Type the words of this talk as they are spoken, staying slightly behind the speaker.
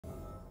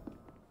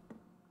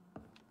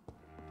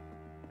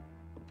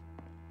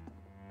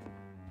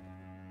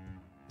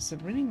Is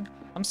it really...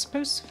 I'm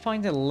supposed to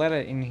find a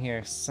letter in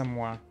here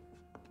somewhere.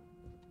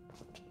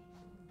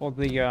 For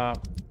the,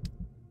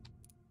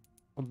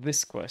 for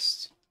this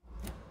quest.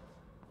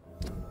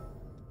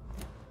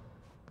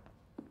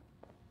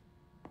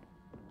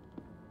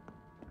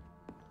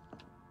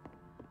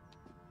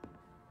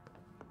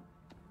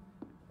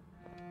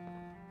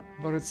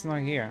 But it's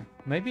not here.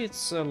 Maybe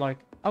it's, like...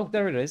 Oh,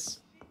 there it is.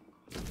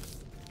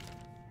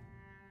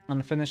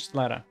 Unfinished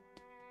letter.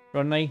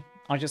 Rodney,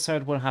 I just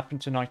heard what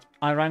happened tonight.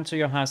 I ran to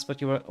your house,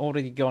 but you were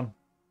already gone.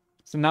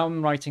 So now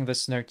I'm writing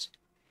this note.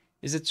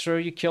 Is it true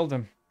you killed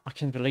him? I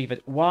can't believe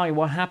it. Why?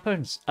 What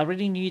happened? I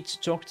really need to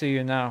talk to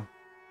you now.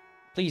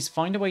 Please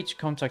find a way to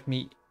contact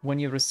me when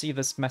you receive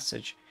this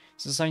message,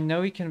 since I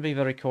know you can be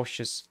very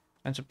cautious.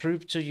 And to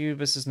prove to you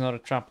this is not a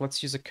trap,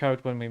 let's use a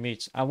code when we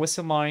meet. I'll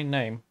whistle my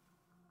name,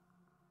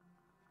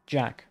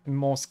 Jack, in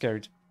Morse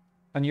code,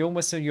 and you'll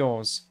whistle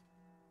yours.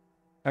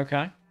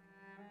 Okay?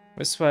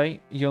 This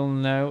way, you'll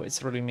know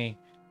it's really me.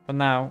 For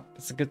now,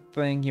 it's a good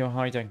thing you're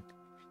hiding.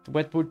 The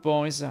Wetwood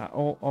boys are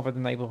all over the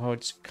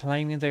neighborhood,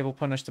 claiming they will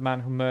punish the man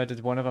who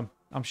murdered one of them.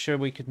 I'm sure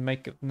we could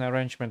make an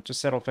arrangement to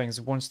settle things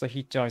once the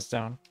heat dies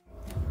down.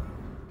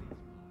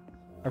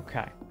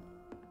 Okay.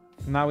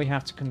 Now we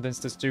have to convince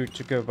this dude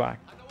to go back.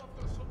 I know I've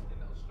got something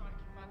that'll strike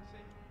your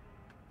fancy.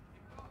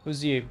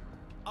 Who's you?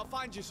 I'll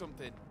find you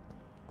something.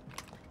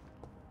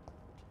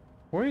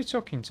 Who are you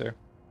talking to?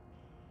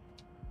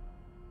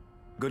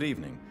 Good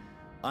evening.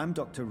 I'm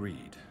Dr.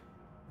 Reed.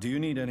 Do you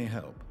need any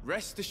help?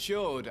 Rest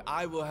assured,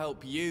 I will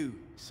help you,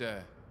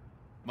 sir.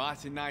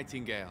 Martin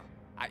Nightingale,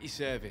 at your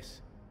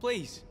service.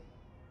 Please,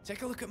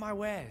 take a look at my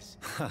wares.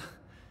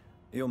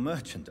 Your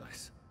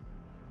merchandise.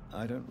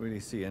 I don't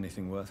really see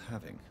anything worth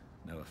having.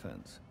 No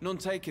offense. None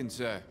taken,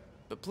 sir.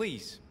 But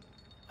please,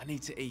 I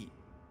need to eat.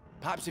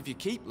 Perhaps if you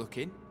keep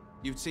looking,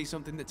 you'd see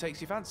something that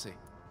takes your fancy.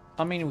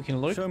 I mean, we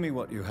can look. Show me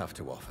what you have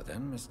to offer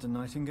then, Mr.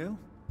 Nightingale.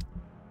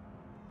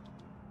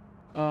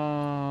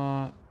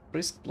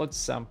 Brisk blood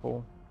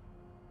sample.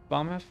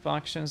 Vampyr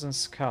factions and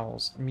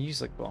skulls.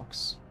 Music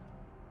box.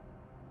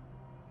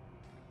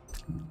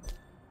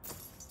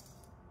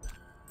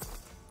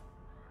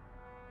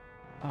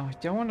 Oh, I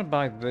don't want to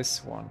buy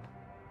this one.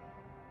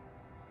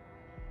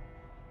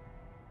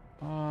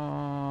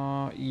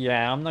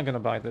 Yeah, I'm not gonna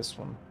buy this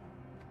one.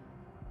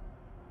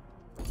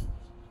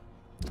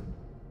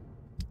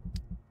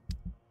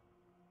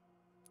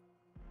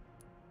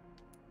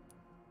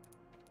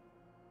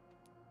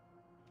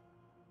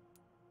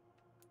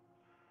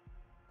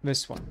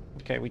 This one.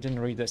 Okay, we didn't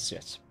read this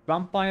yet.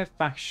 Vampire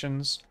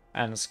factions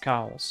and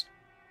skulls.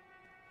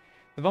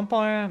 The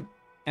Vampire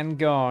and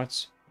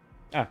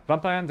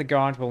the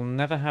Guard will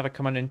never have a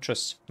common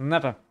interest.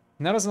 Never.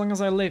 Not as long as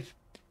I live.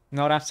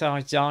 Not after I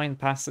die and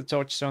pass the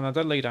torch to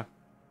another leader.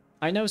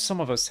 I know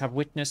some of us have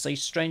witnessed a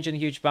strange and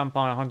huge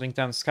vampire hunting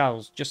down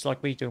skulls, just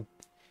like we do.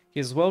 He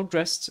is well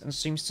dressed and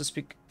seems to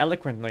speak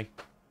eloquently.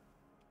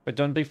 But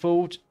don't be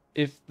fooled.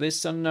 If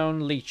this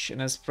unknown leech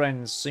and his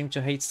friends seem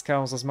to hate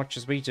skulls as much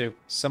as we do,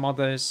 some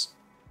others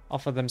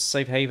offer them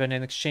safe haven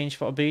in exchange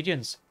for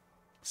obedience.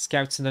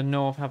 Scouts in the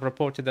north have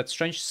reported that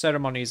strange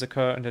ceremonies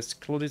occur in the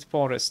secluded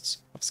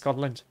forests of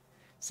Scotland.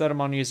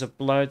 Ceremonies of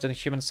blood and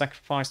human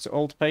sacrifice to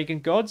old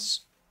pagan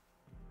gods.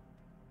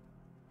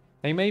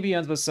 They may be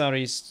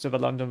adversaries to the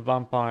London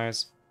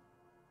vampires,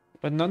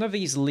 but none of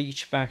these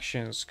leech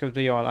factions could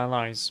be our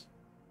allies.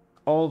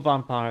 All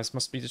vampires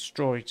must be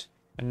destroyed,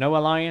 and no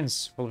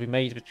alliance will be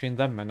made between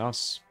them and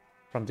us.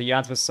 From the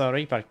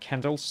adversary by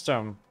Kendall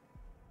Stone,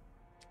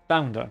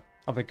 founder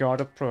of the Guard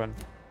of Pruin.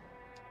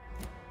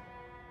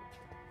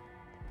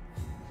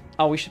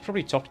 Oh, we should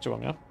probably talk to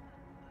him, yeah?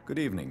 Good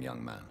evening,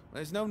 young man.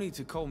 There's no need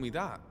to call me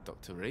that,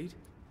 Dr. Reed.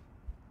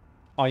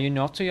 Are you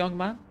not a young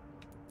man?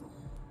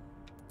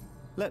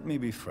 Let me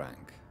be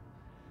frank.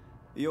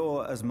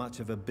 You're as much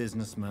of a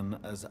businessman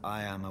as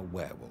I am a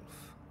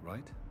werewolf,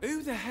 right?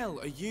 Who the hell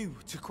are you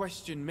to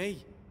question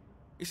me?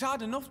 It's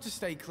hard enough to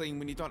stay clean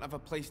when you don't have a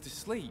place to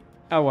sleep.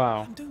 Oh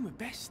wow. I'm doing my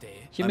best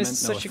here. He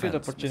missed such a good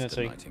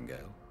opportunity. Mr.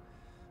 Nightingale.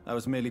 I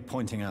was merely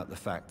pointing out the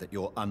fact that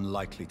you're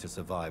unlikely to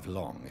survive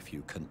long if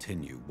you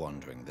continue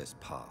wandering this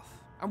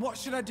path. And what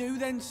should I do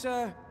then,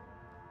 sir?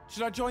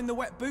 Should I join the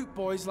Wet Boot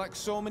Boys like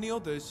so many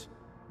others?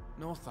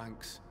 No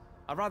thanks.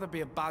 I'd rather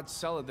be a bad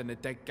seller than a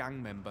dead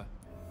gang member.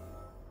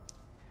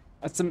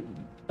 That's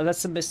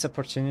a missed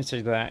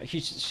opportunity there. He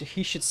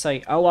should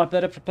say, "Oh, I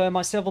better prepare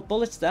my silver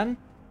bullets then."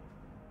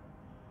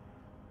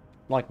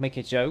 Like make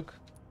a joke.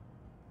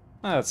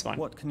 Oh, that's fine.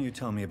 What can you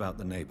tell me about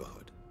the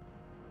neighborhood?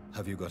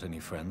 Have you got any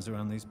friends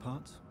around these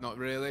parts? Not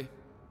really.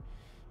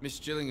 Miss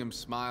Gillingham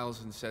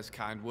smiles and says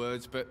kind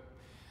words, but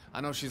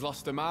I know she's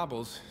lost her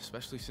marbles,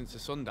 especially since her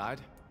son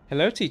died.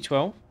 Hello,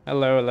 T12.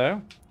 Hello,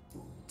 hello.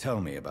 Tell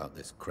me about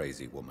this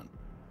crazy woman.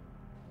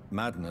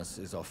 Madness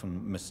is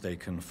often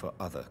mistaken for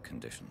other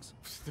conditions.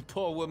 The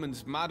poor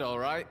woman's mad, all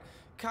right.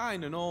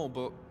 Kind and all,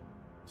 but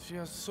she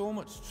has so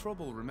much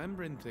trouble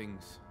remembering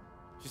things.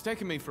 She's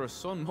taken me for a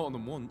son more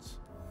than once.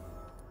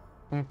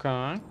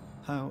 Okay.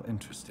 How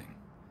interesting.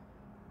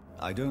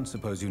 I don't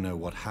suppose you know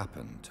what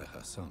happened to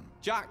her son.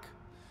 Jack,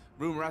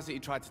 Rumour has it he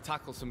tried to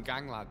tackle some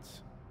gang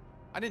lads.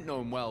 I didn't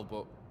know him well,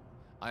 but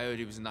I heard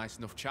he was a nice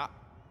enough chap.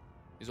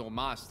 His old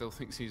ma still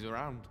thinks he's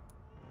around.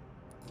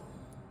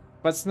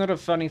 That's not a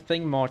funny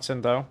thing,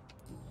 Martin, though.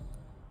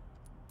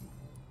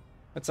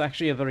 It's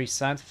actually a very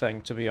sad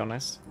thing, to be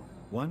honest.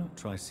 Why not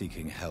try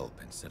seeking help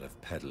instead of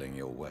peddling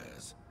your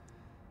wares?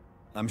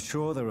 I'm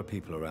sure there are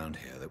people around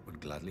here that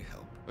would gladly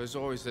help. There's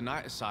always the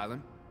night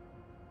asylum.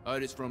 I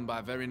heard it's run by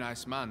a very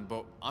nice man,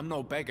 but I'm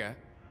no beggar.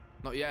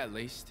 Not yet, at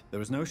least. There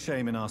is no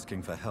shame in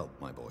asking for help,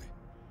 my boy.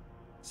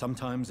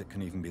 Sometimes it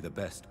can even be the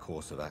best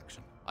course of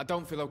action. I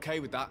don't feel okay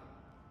with that.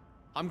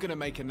 I'm gonna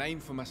make a name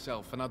for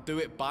myself, and I'll do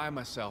it by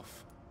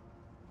myself.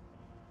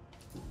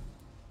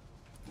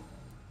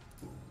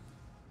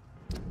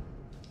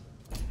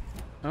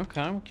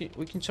 Okay,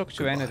 we can talk to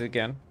Goodbye. Enid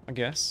again, I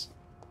guess.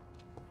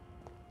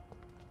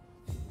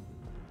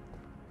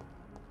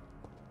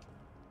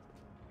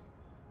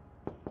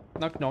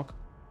 Knock, knock.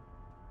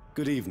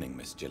 Good evening,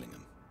 Miss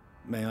Gillingham.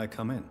 May I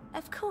come in?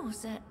 Of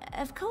course,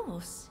 of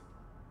course.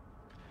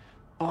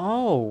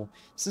 Oh,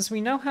 since we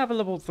now have a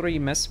level 3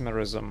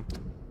 mesmerism,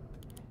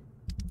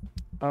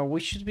 we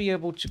should be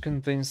able to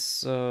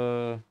convince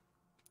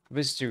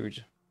this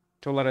dude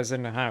to let us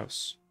in the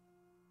house.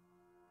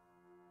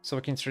 So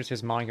we can treat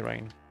his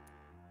migraine.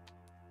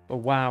 But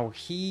wow,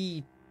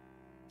 he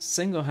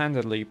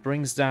single-handedly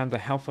brings down the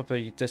health of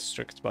the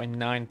district by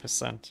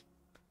 9%.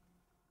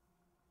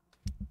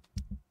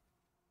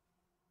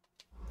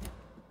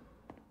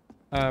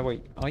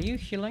 Wait, are you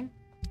healing?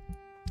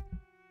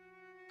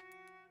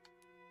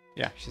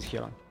 Yeah, she's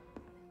healing.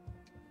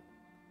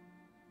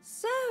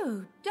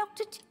 So,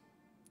 Dr. T...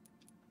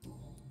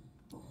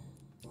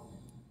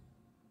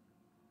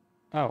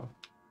 Oh,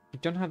 you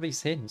don't have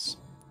these hints.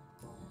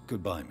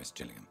 Goodbye, Miss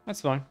Gillingham.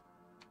 That's fine.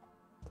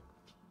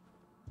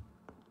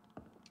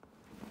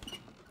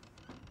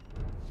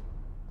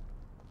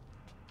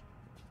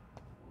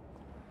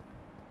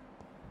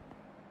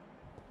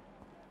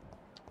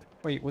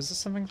 Wait, was there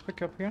something to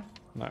pick up here?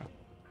 No.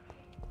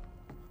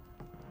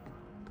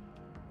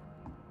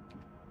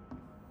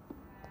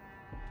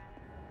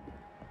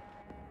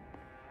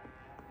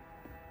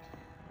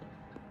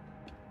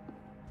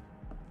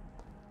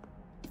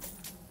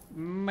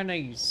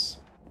 Mayonnaise.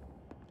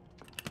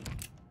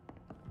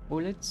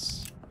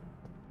 Bullets.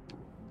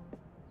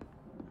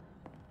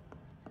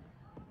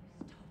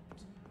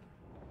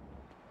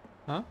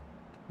 Huh?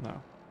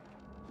 No.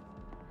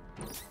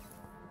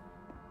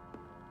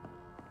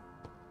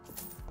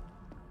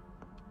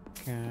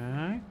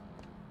 Okay.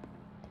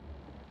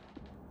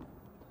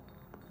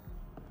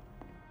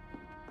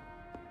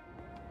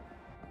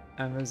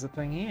 And there's a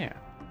thing here.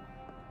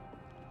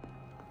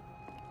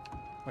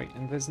 Wait,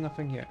 and there's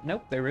nothing here.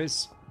 Nope, there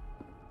is.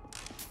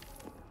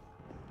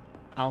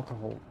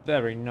 Alcohol.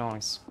 Very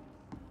nice.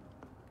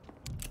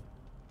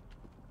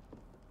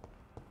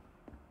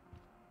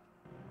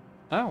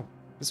 Oh,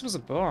 this was a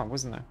bar,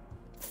 wasn't it?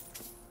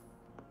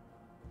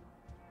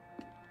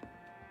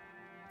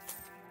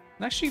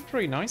 Actually, a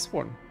pretty nice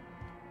one.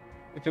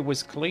 If it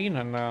was clean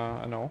and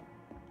all.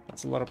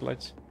 That's a lot of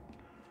blood.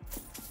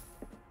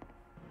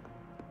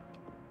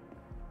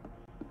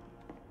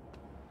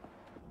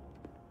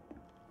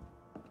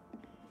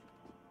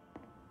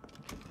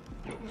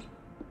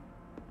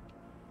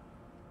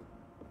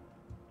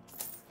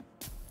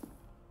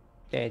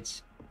 Dead.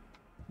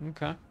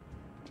 Okay.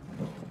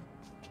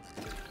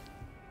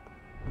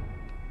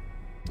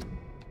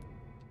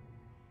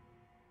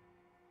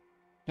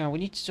 Now we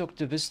need to talk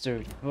to this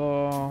dude,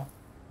 but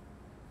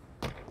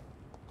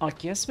I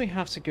guess we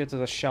have to go to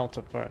the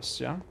shelter first,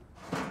 yeah?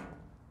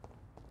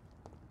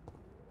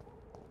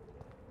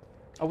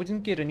 Oh, we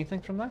didn't get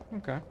anything from that?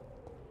 Okay.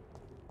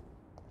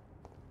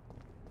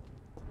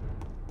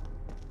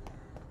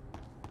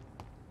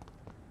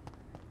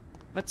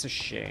 That's a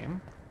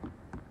shame.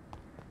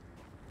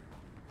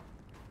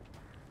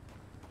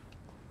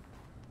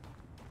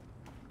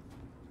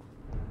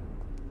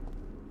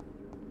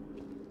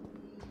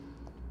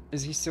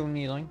 Is he still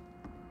kneeling?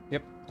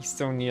 Yep, he's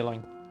still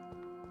kneeling.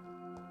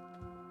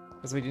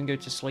 Because we didn't go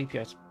to sleep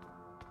yet.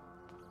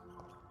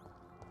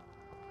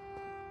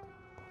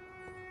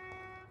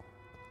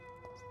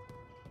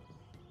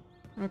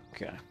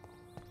 Okay.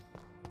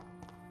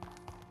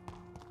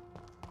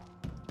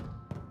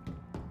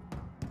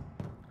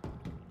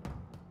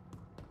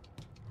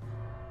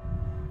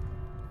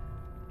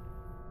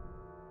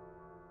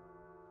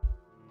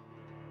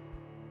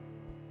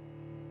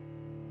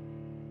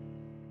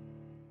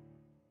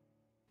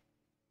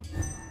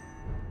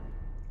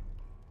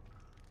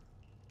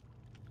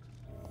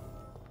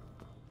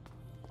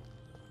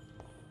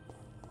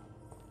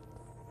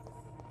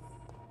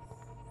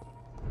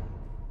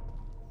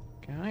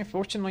 Okay,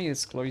 fortunately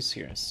it's close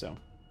here, so.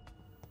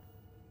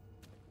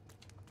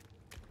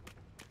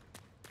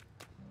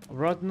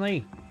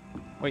 Rodney!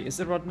 Wait, is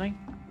it Rodney?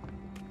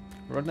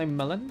 Rodney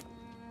Mullen?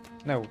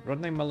 No,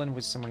 Rodney Mullen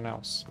was someone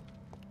else.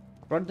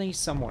 Rodney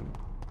someone.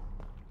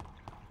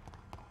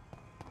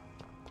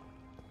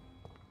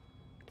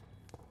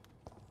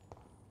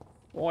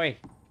 Oi!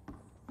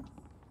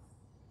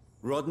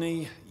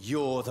 Rodney,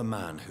 you're the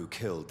man who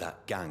killed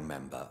that gang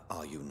member,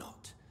 are you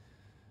not?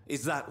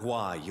 Is that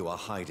why you are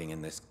hiding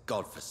in this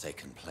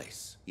godforsaken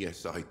place?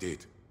 Yes, I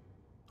did.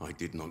 I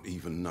did not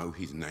even know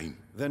his name.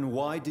 Then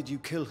why did you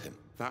kill him?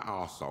 That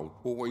arsehole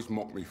always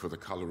mocked me for the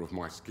color of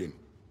my skin.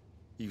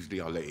 Usually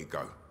I let it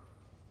go.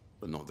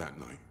 But not that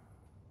night.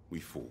 We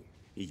fought.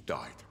 He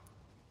died.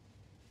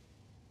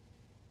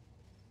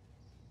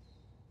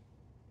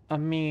 I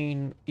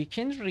mean, you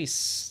can't really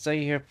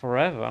stay here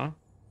forever.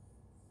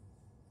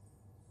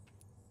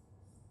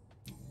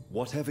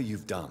 Whatever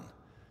you've done,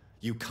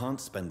 you can't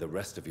spend the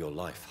rest of your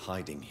life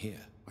hiding here.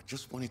 I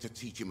just wanted to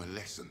teach him a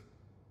lesson.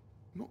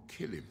 Not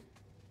kill him.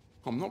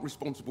 I'm not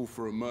responsible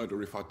for a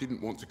murder if I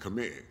didn't want to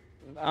commit it.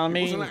 I mean,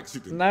 it was an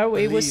accident. no,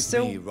 it was Believe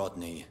still... me,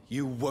 Rodney,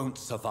 you won't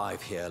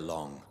survive here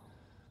long.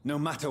 No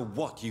matter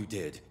what you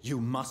did, you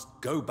must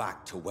go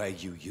back to where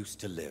you used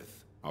to live.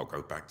 I'll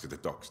go back to the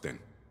docks then.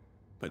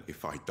 But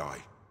if I die,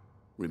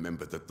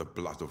 remember that the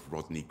blood of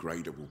Rodney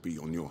Grader will be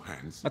on your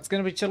hands. That's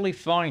gonna be totally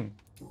fine.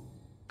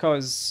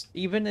 Because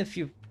even if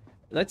you...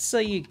 Let's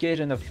say you get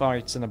in a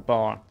fight in a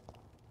bar.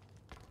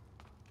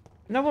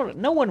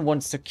 No one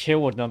wants to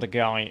kill another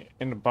guy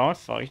in a bar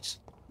fight.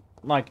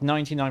 Like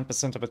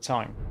 99% of the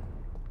time.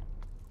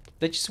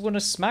 They just want to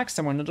smack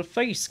someone in the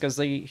face because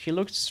he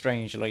looked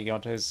strangely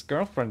at his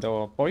girlfriend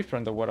or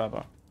boyfriend or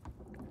whatever.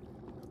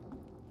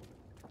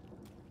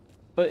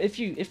 But if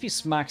you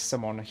smack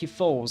someone, he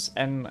falls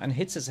and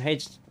hits his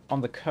head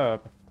on the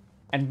curb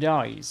and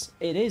dies,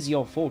 it is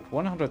your fault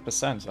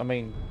 100%. I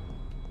mean,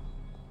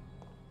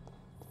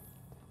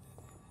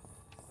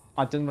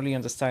 I didn't really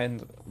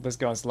understand this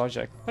guy's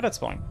logic, but that's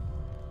fine.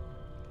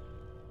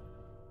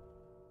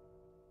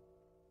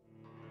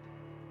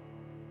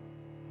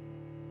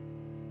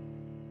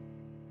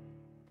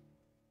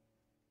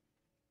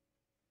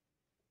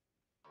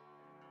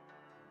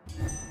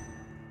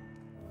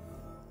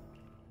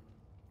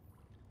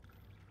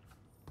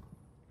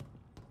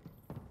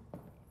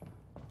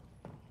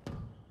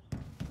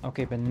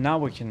 Okay, but now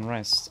we can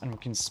rest and we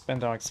can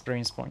spend our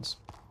experience points.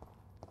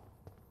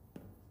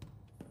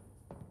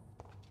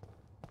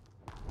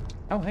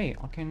 Oh, hey,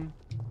 I can...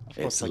 Of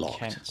course I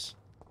can't.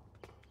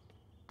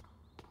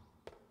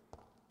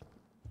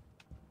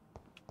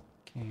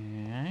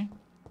 Okay.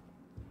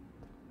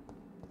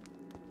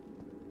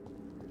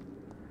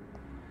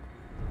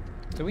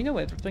 Do we know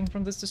everything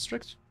from this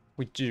district?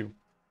 We do.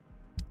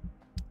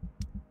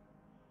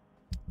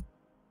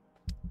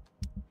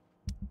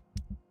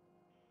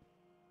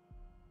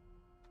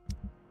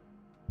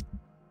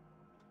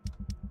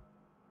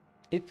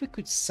 If we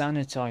could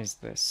sanitize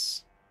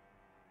this,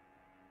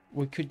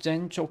 we could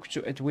then talk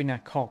to Edwina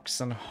Cox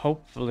and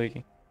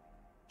hopefully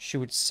she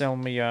would sell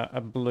me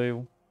a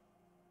blue.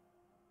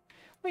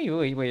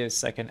 Wait a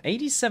second.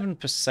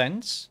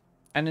 87%?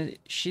 And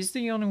she's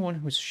the only one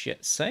who's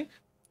shit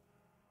safe?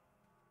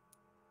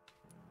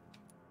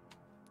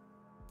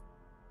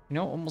 You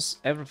know almost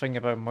everything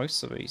about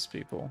most of these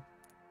people.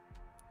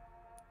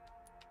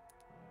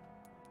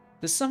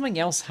 There's something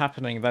else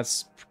happening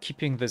that's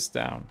keeping this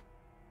down.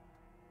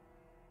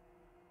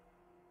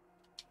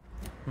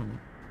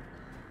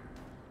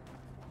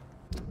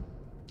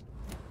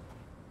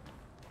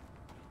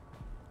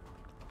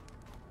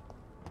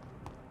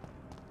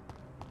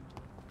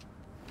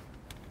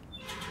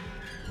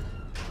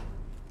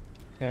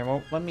 Okay,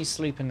 well, let me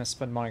sleep and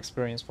spend my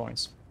experience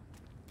points.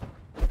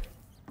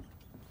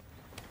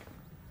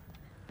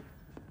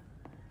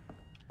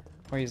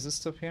 Wait, is this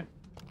stuff here?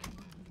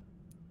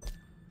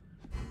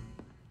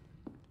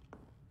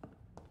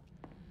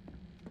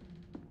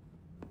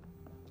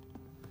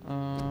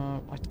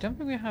 I don't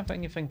think we have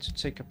anything to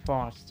take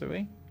apart, do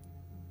we?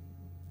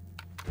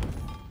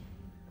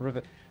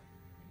 Rivet.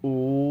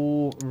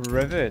 Ooh,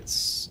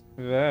 rivets.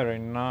 Very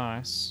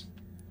nice.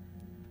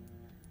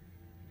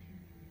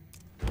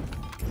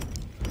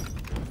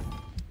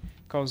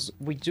 Because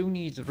we do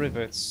need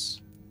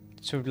rivets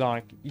to,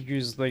 like,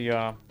 use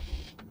the,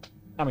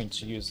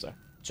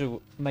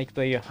 to make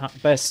the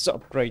best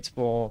upgrade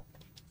for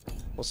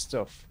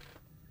stuff.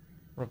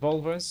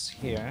 Revolvers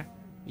here.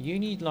 You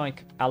need,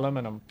 like,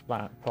 aluminum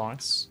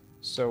parts,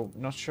 so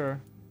not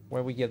sure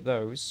where we get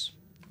those.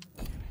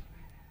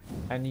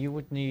 And you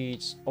would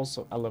need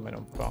also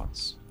aluminum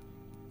parts.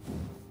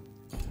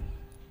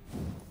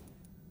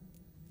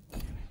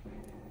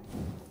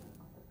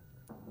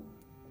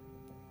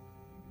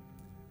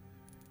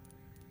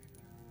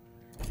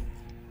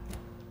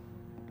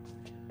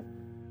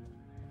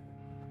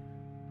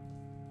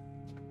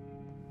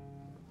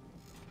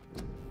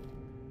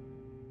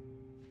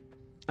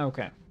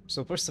 Okay,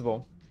 so first of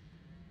all,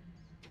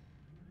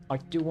 I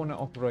do want to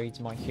upgrade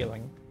my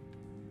healing.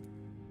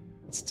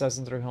 It's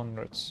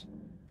 1,300.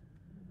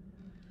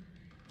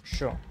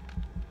 Sure.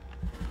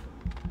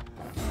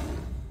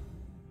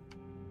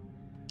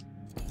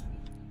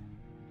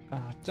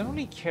 Don't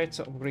really care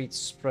to upgrade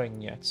Spring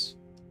yet.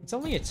 It's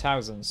only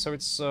 1,000, so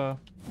it's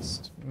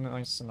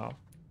nice enough.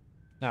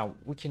 Now,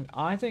 we can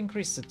either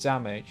increase the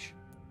damage,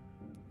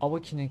 or we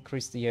can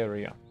increase the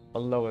area,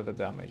 or lower the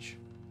damage.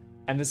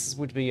 And this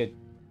would be a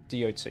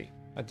DOT,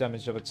 a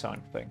damage over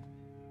time thing.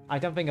 I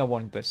don't think I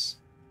want this.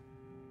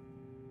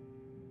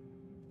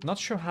 Not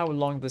sure how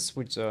long this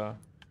would,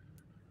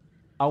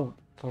 Oh,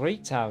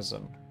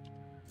 3,000.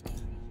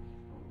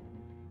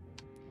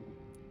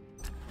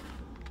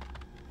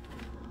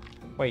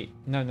 Wait,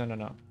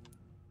 no.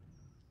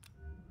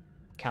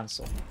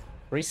 Cancel.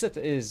 Reset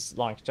is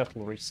like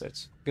total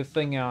reset. Good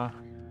thing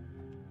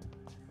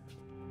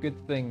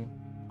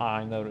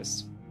I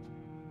noticed.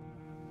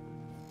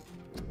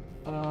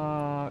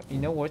 You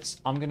know what?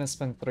 I'm gonna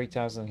spend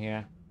 3,000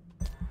 here.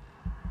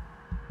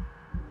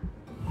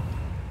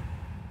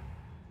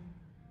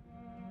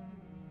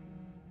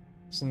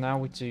 So now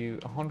we do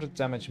 100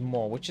 damage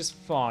more, which is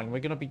fine. We're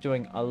gonna be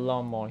doing a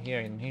lot more here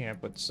and here,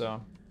 but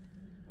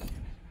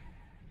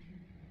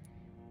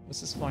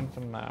this is fine for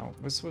now.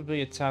 This would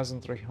be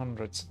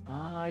 1,300.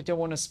 I don't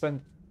want to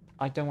spend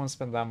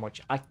that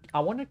much. I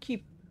want to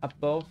keep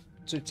above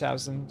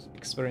 2,000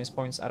 experience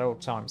points at all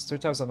times.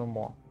 2,000 or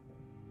more.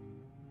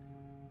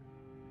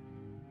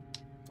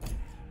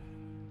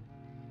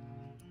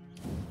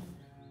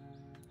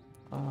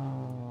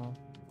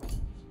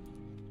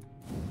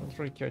 Don't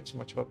really care too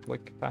much about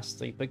like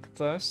capacity. Big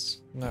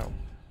thirst? No.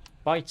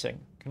 Biting.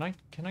 Can I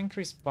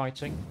increase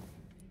biting?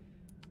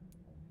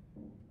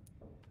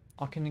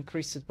 I can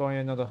increase it by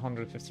another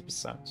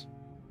 150%.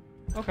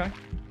 Okay.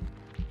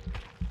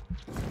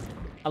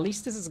 At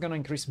least this is gonna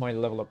increase my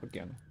level up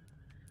again.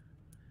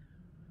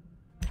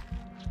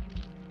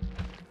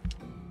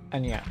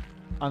 And yeah,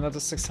 another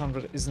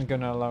 600 isn't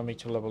gonna allow me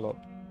to level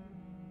up.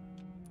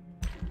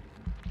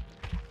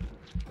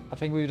 I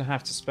think we would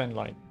have to spend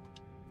like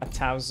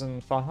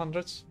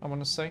 1,500, I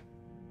want to say.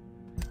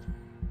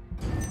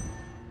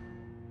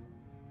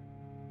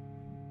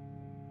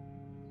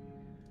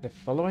 The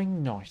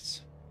following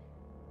night.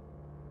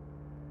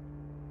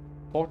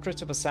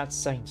 Portrait of a Sad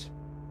Saint.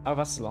 Oh,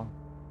 that's long.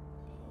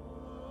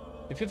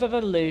 If you've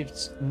ever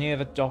lived near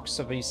the docks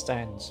of East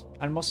End,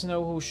 and must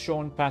know who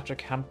Sean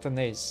Patrick Hampton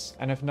is,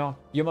 and if not,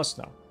 you must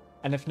know.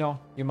 And if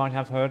not, you might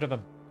have heard of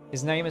him.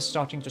 His name is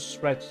starting to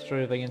spread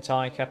through the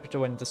entire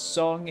capital, and the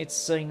song it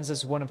sings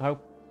is one of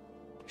hope.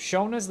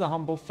 Sean is the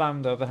humble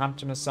founder of the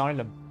Hampton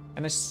Asylum,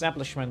 an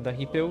establishment that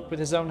he built with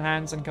his own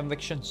hands and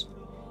convictions.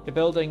 The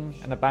building,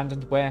 an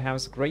abandoned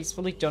warehouse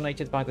gracefully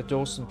donated by the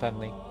Dawson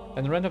family,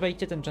 and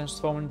renovated and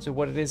transformed into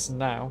what it is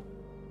now.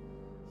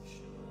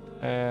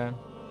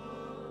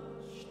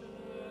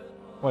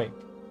 Wait,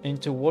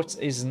 into what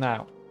is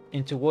now?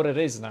 Into what it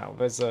is now.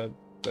 There's a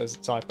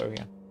typo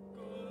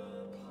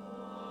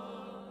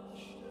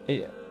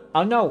here.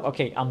 Oh no,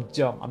 okay, I'm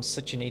dumb. I'm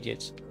such an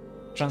idiot.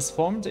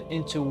 Transformed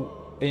into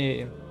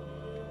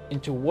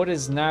what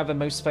is now the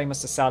most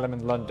famous asylum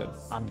in London.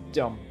 I'm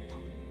dumb.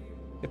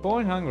 The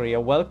poor and hungry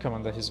are welcome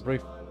under his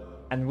roof,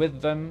 and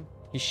with them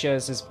he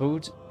shares his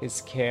food,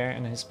 his care,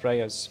 and his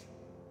prayers.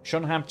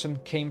 Sean Hampton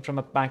came from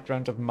a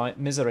background of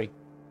misery,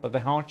 but the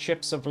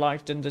hardships of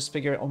life didn't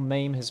disfigure or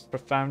maim his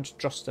profound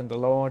trust in the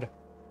Lord.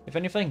 If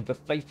anything, the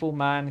faithful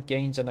man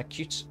gained an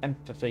acute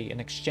empathy in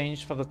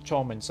exchange for the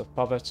torments of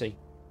poverty.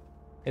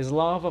 His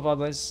love of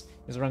others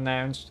is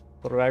renowned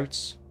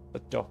throughout the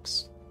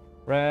docks.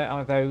 Rare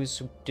are those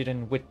who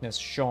didn't witness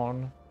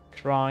Sean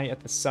cry at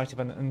the sight of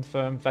an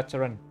infirm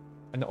veteran,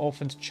 an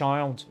orphaned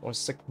child, or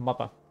sick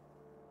mother.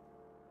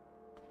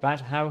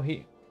 That's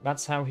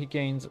how he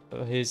gained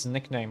his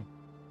nickname,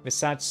 the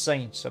Sad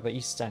Saint of the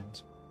East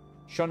End.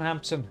 Sean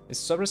Hampton is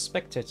so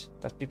respected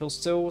that people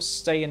still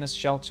stay in his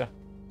shelter,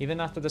 even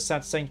after the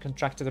Sad Saint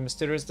contracted a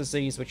mysterious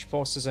disease which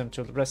forces him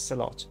to rest a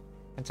lot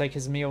and take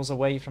his meals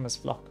away from his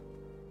flock.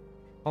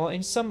 While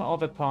in some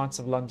other parts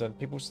of London,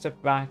 people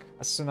step back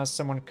as soon as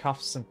someone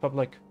coughs in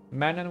public,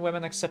 men and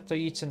women accept to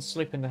eat and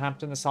sleep in the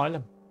Hampton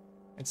Asylum.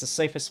 It's the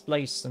safest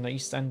place in the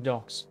East End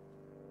docks.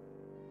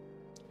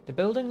 The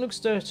building looks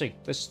dirty,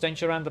 the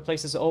stench around the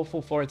place is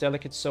awful for a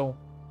delicate soul,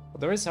 but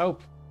there is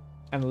hope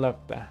and love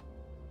there.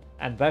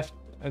 And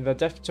the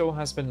death toll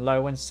has been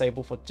low and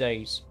stable for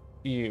days.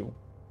 Ew.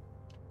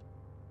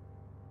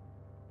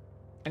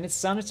 And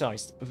it's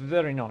sanitized,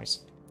 very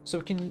nice. So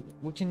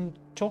we can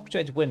talk to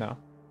Edwina,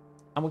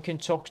 and we can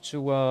talk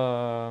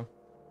to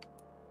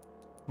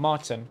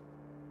Martin,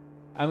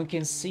 and we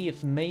can see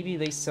if maybe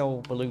they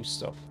sell blue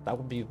stuff. That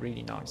would be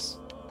really nice.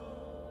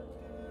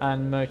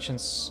 And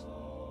merchants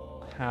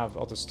have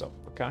other stuff,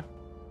 okay?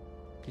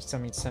 Please tell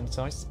me it's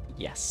sanitized.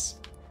 Yes.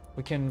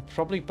 We can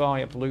probably buy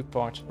a blue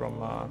part from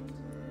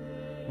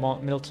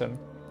Milton.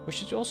 We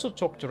should also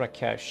talk to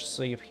Rakesh,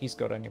 see if he's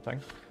got anything.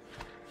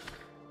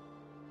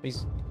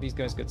 These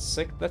guys get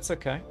sick, that's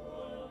okay.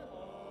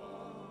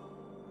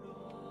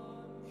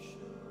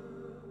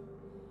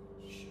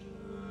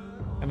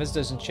 And this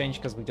doesn't change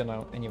because we don't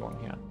know anyone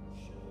here.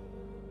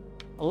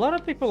 A lot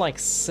of people like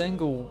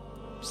single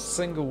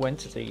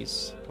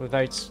entities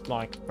without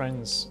like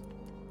friends.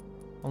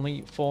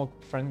 Only 4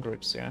 friend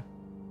groups, yeah.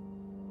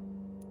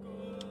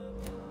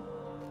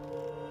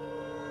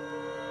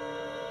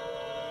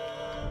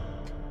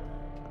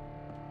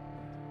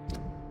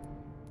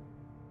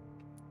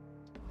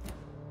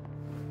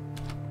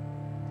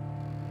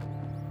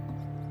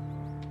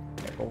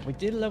 But we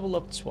did level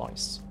up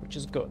twice, which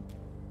is good.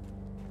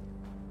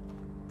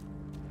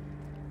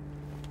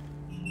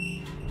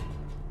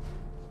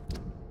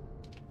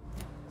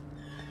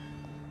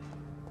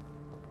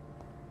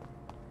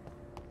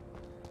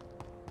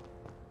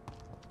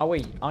 Oh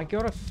wait, I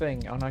got a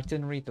thing and I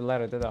didn't read the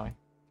letter, did I?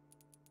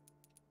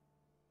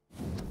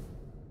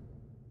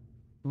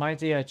 My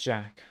dear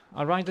Jack,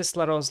 I write this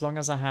letter as long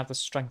as I have the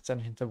strength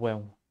and the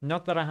will.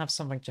 Not that I have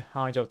something to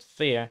hide or to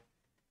fear,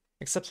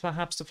 except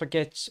perhaps to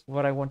forget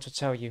what I want to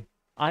tell you.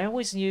 I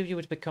always knew you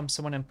would become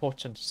someone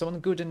important, someone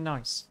good and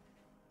nice.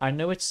 I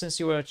know it since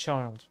you were a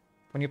child,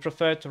 when you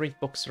preferred to read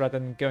books rather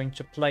than going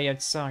to play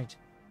outside.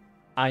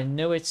 I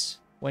know it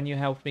when you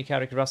helped me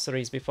carry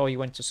groceries before you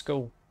went to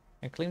school,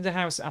 and clean the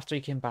house after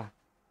you came back.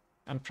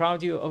 I'm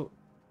proud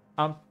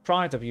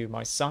of you,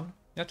 my son,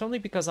 not only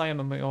because I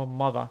am your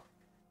mother,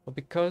 but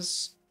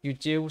because you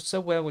deal so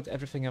well with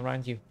everything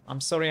around you.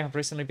 I'm sorry I have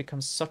recently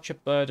become such a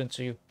burden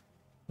to you.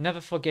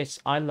 Never forget,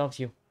 I love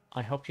you.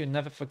 I hope you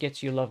never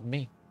forget you love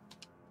me.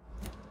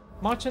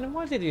 Martin,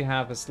 why did you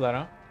have this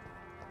letter?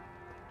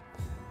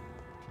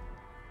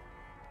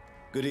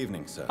 Good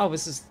evening, sir. Oh,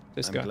 this is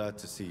this guy. I'm glad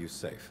to see you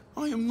safe.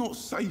 I am not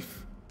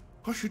safe.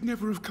 I should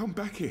never have come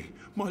back here.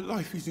 My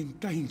life is in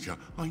danger.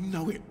 I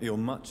know it. You're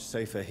much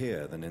safer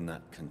here than in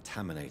that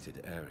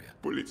contaminated area.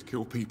 Bullets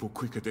kill people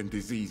quicker than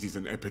diseases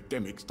and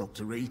epidemics,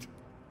 Dr. Reed.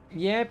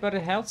 Yeah, but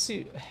it hurts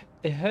you.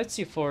 It hurts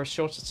you for a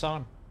shorter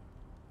time.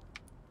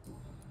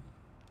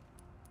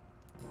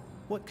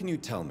 What can you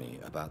tell me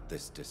about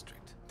this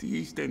district? The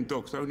East End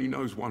docks only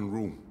knows one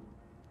rule.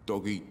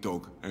 Dog eat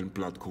dog, and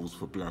blood calls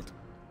for blood.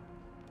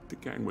 The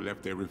gang will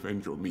have their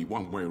revenge on me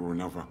one way or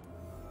another.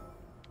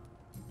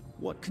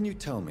 What can you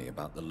tell me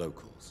about the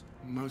locals?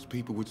 Most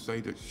people would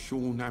say that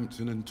Sean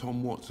Hampton and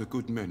Tom Watts are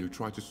good men who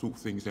try to sort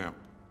things out.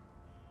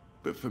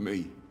 But for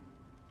me,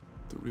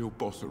 the real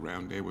boss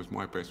around there was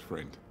my best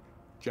friend,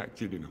 Jack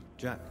Gillingham.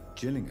 Jack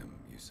Gillingham,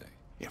 you say?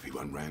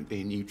 Everyone round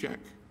there knew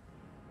Jack.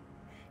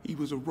 He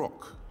was a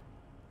rock.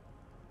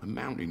 A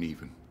mountain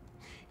even.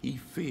 He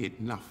feared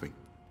nothing.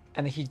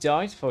 And he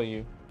died for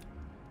you.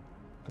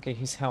 Okay,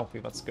 he's healthy,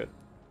 that's good.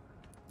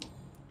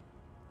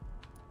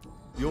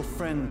 Your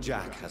friend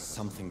Jack has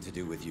something to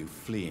do with you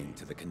fleeing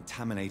to the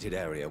contaminated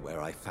area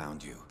where I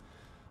found you.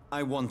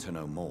 I want to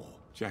know more.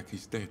 Jack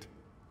is dead.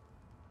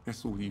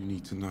 That's all you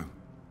need to know.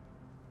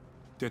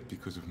 Dead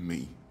because of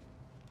me.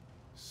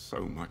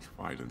 So much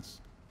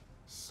violence.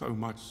 So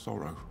much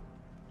sorrow.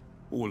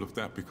 All of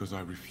that because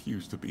I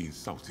refuse to be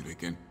insulted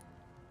again.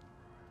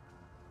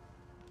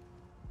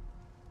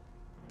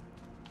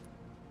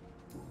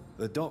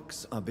 The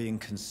docks are being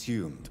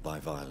consumed by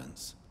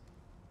violence.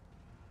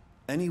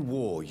 Any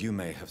war you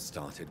may have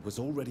started was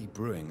already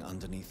brewing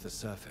underneath the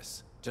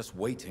surface, just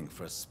waiting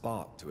for a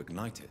spark to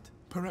ignite it.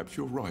 Perhaps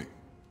you're right.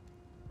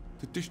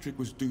 The district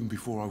was doomed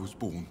before I was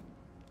born.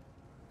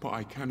 But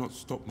I cannot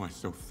stop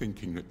myself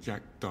thinking that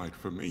Jack died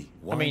for me.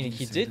 Why I mean, do you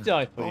he say did that?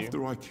 die for you.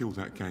 After I killed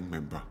that gang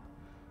member,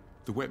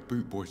 the Wet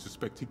Boot Boy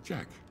suspected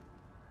Jack.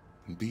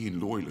 And being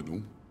loyal and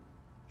all,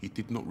 he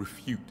did not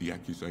refute the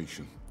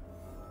accusation.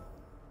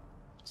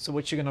 So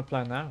what you gonna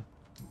plan now?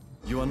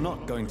 You are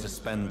not going to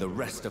spend the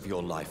rest of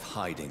your life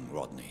hiding,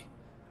 Rodney.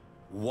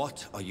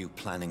 What are you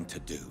planning to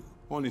do?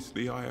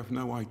 Honestly, I have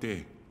no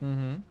idea.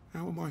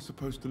 How am I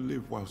supposed to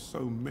live while so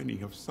many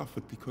have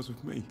suffered because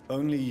of me?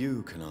 Only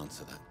you can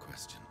answer that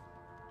question.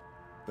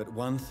 But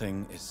one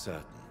thing is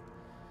certain.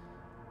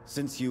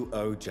 Since you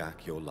owe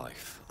Jack your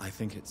life, I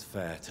think it's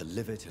fair to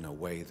live it in a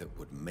way that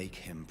would make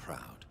him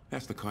proud.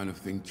 That's the kind of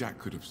thing Jack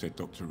could have said,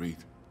 Dr. Reed.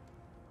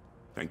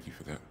 Thank you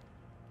for that.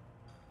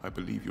 I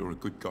believe you're a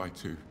good guy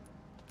too.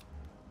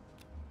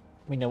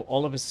 We know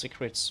all of his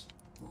secrets.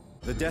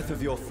 The death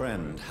of your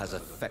friend has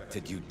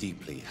affected you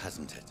deeply,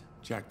 hasn't it?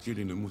 Jack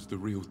Gillingham was the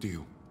real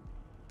deal.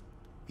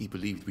 He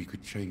believed we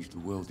could change the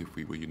world if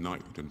we were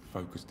united and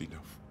focused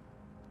enough.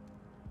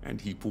 And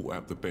he brought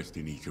out the best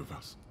in each of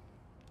us.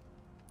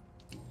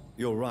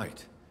 You're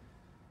right.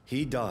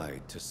 He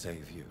died to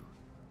save you.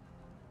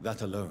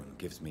 That alone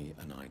gives me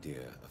an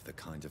idea of the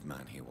kind of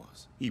man he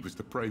was. He was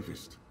the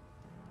bravest.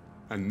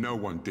 And no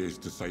one dares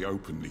to say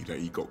openly that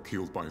he got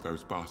killed by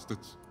those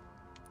bastards.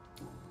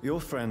 Your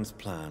friend's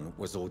plan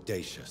was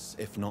audacious,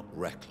 if not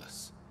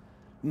reckless.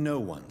 No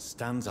one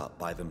stands up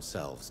by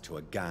themselves to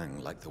a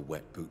gang like the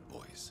Wet Boot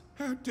Boys.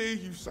 How dare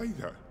you say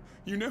that?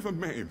 You never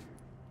met him.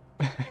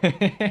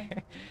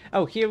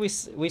 Oh, here we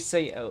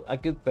say a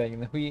good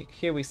thing.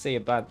 Here we say a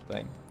bad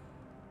thing.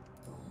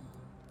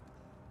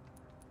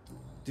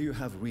 Do you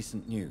have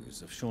recent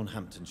news of Sean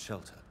Hampton's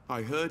shelter?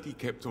 I heard he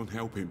kept on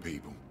helping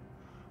people.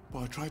 But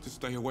I tried to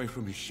stay away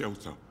from his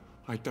shelter.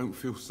 I don't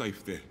feel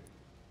safe there.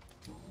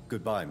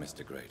 Goodbye,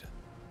 Mr. Grader.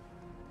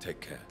 Take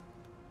care.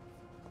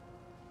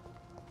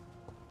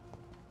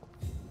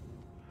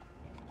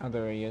 Oh,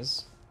 there he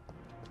is.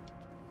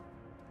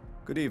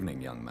 Good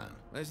evening, young man.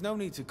 There's no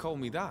need to call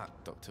me that,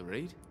 Dr.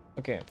 Reed.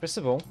 Okay, first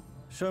of all,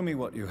 Show me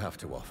what you have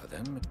to offer,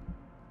 then.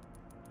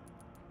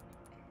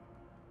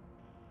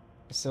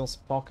 he sells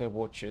pocket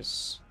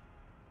watches.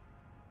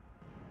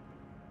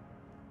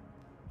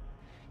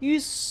 You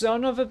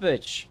son of a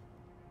bitch.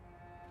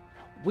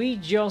 We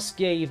just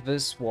gave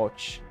this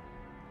watch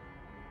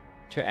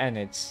to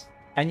Enid.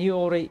 And you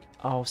already...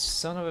 Oh,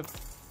 son of a...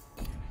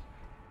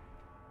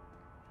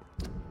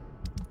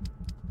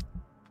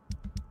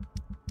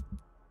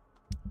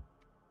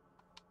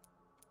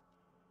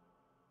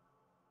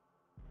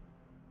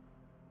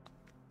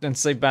 Don't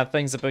say bad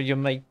things about your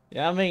mate.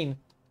 I mean...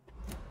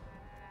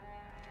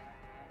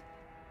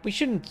 We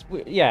shouldn't...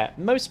 yeah,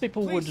 most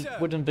people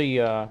wouldn't be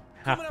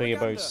happy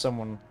about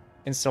someone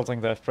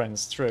insulting their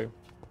friends, true.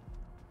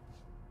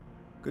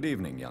 Good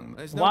evening, young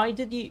man. Why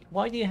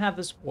do you have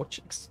this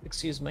watch?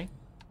 Excuse me.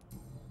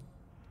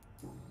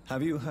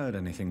 Have you heard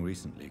anything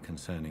recently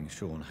concerning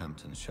Sean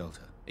Hampton's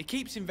shelter? He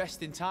keeps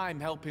investing time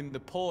helping the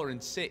poor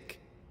and sick.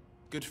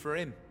 Good for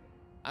him.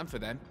 And for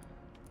them.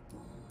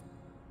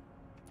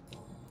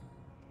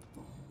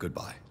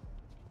 Goodbye.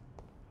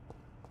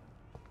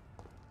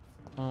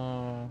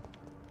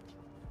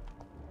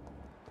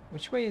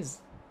 Which way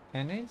is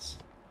Enid?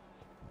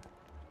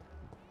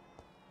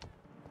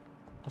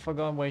 I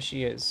forgot where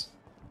she is.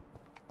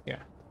 Yeah.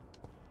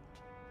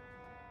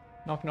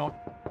 Knock knock.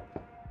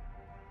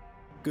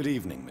 Good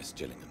evening, Miss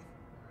Gillingham.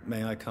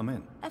 May I come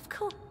in? Of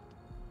course.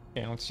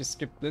 Yeah, let's just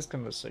skip this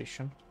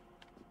conversation.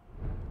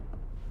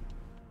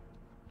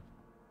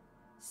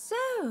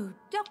 So,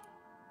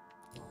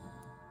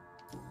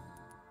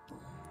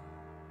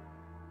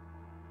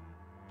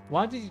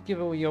 Why did you give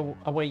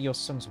away your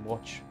son's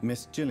watch?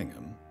 Miss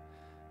Gillingham,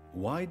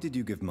 why did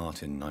you give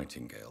Martin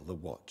Nightingale the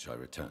watch I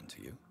returned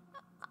to you?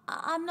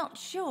 I'm not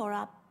sure.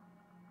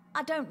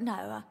 I don't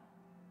know.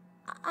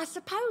 I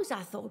suppose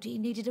I thought he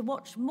needed a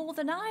watch more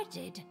than I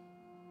did.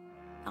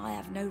 I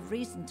have no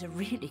reason to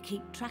really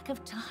keep track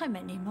of time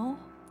anymore.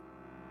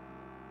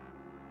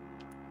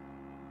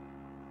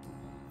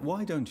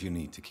 Why don't you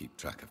need to keep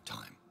track of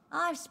time?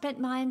 I've spent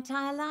my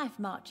entire life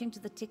marching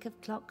to the tick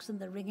of clocks and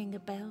the ringing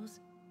of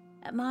bells.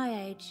 At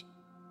my age,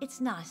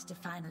 it's nice to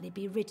finally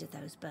be rid of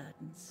those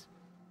burdens.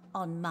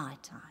 On my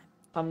time.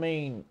 I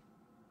mean,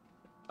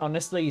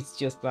 honestly, it's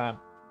just that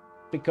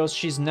because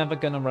she's never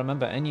gonna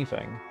remember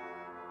anything.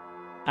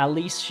 At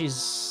least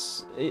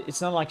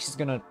it's not like she's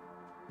gonna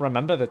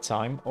remember the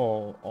time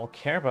or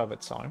care about the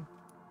time.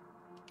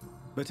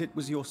 But it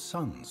was your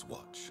son's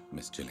watch,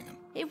 Miss Gillingham.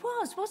 It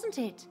was, wasn't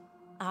it?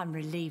 I'm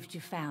relieved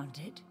you found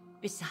it.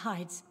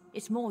 Besides,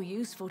 it's more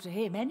useful to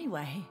him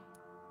anyway.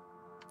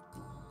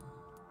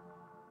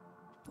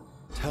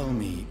 Tell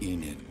me,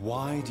 Enid,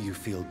 why do you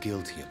feel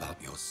guilty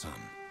about your son?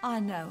 I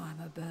know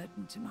I'm a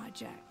burden to my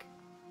Jack.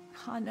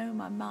 I know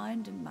my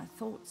mind and my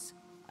thoughts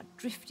are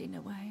drifting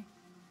away.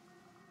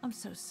 I'm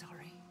so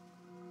sorry.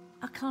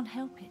 I can't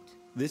help it.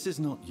 This is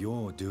not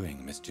your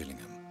doing, Miss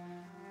Gillingham.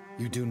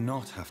 You do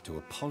not have to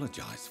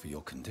apologize for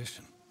your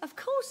condition. Of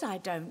course I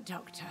don't,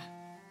 Doctor.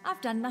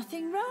 I've done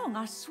nothing wrong,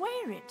 I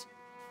swear it.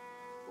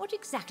 What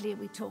exactly are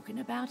we talking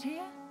about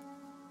here?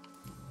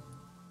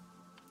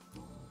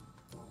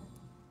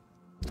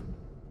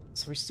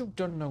 So we still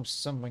don't know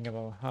something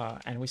about her,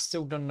 and we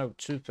still don't know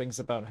two things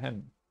about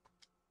him.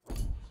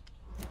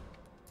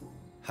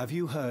 Have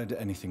you heard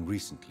anything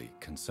recently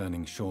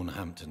concerning Sean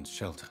Hampton's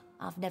shelter?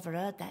 I've never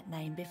heard that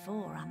name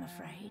before, I'm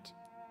afraid.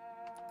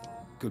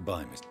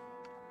 Goodbye, Miss...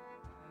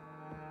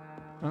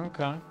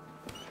 Okay.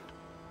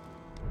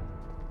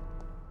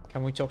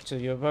 Can we talk to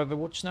you about the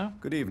watch now?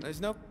 Good evening.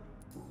 There's no...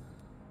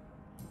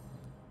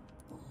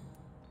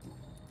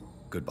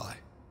 Goodbye.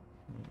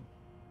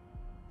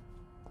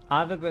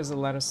 Either there's a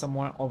letter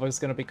somewhere, or there's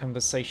gonna be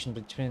conversation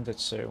between the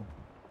two.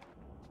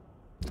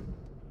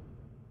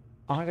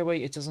 Either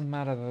way, it doesn't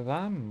matter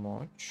that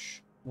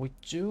much. We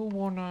do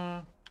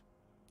wanna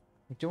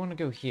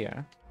go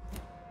here.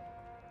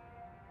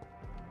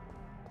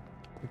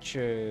 Which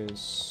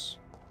is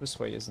this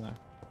way, isn't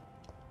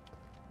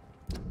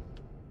it?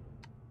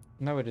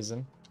 No, it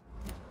isn't.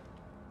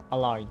 I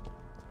lied.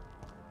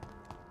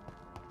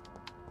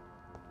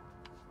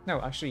 No,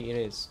 actually it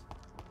is.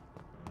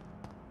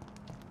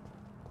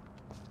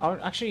 Oh,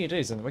 actually it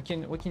isn't.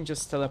 We can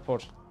just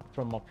teleport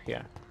from up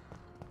here.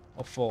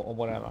 Or fall, or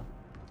whatever.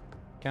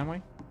 Can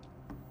we?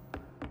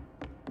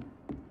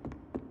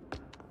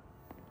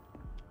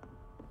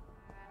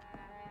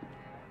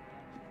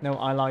 No,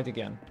 I lied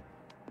again.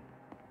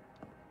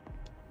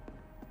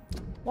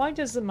 Why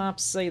does the map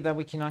say that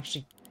we can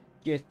actually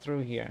get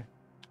through here?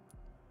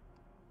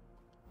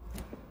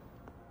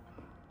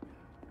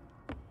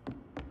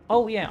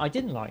 Oh yeah, I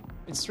didn't lie.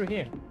 It's through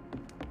here.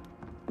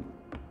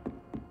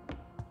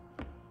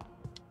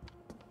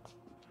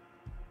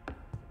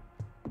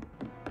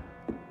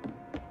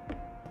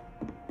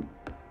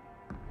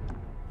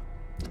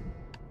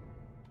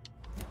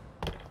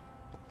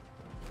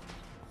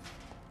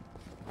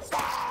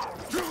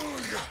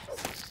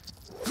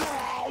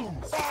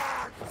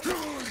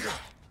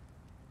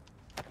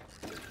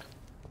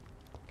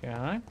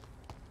 Okay.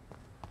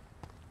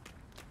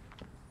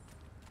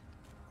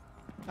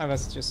 Oh,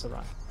 that's just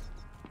alright.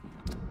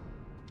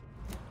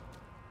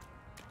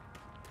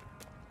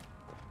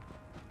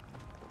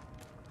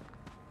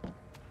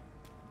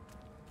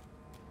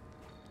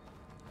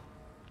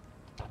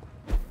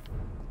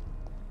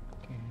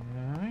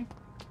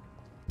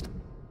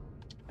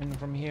 And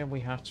from here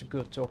we have to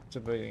go talk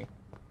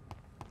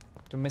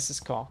to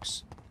Mrs.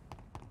 Cox.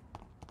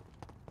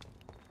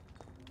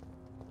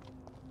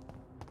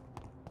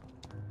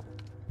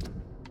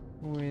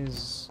 Who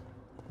is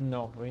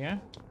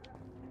Novia?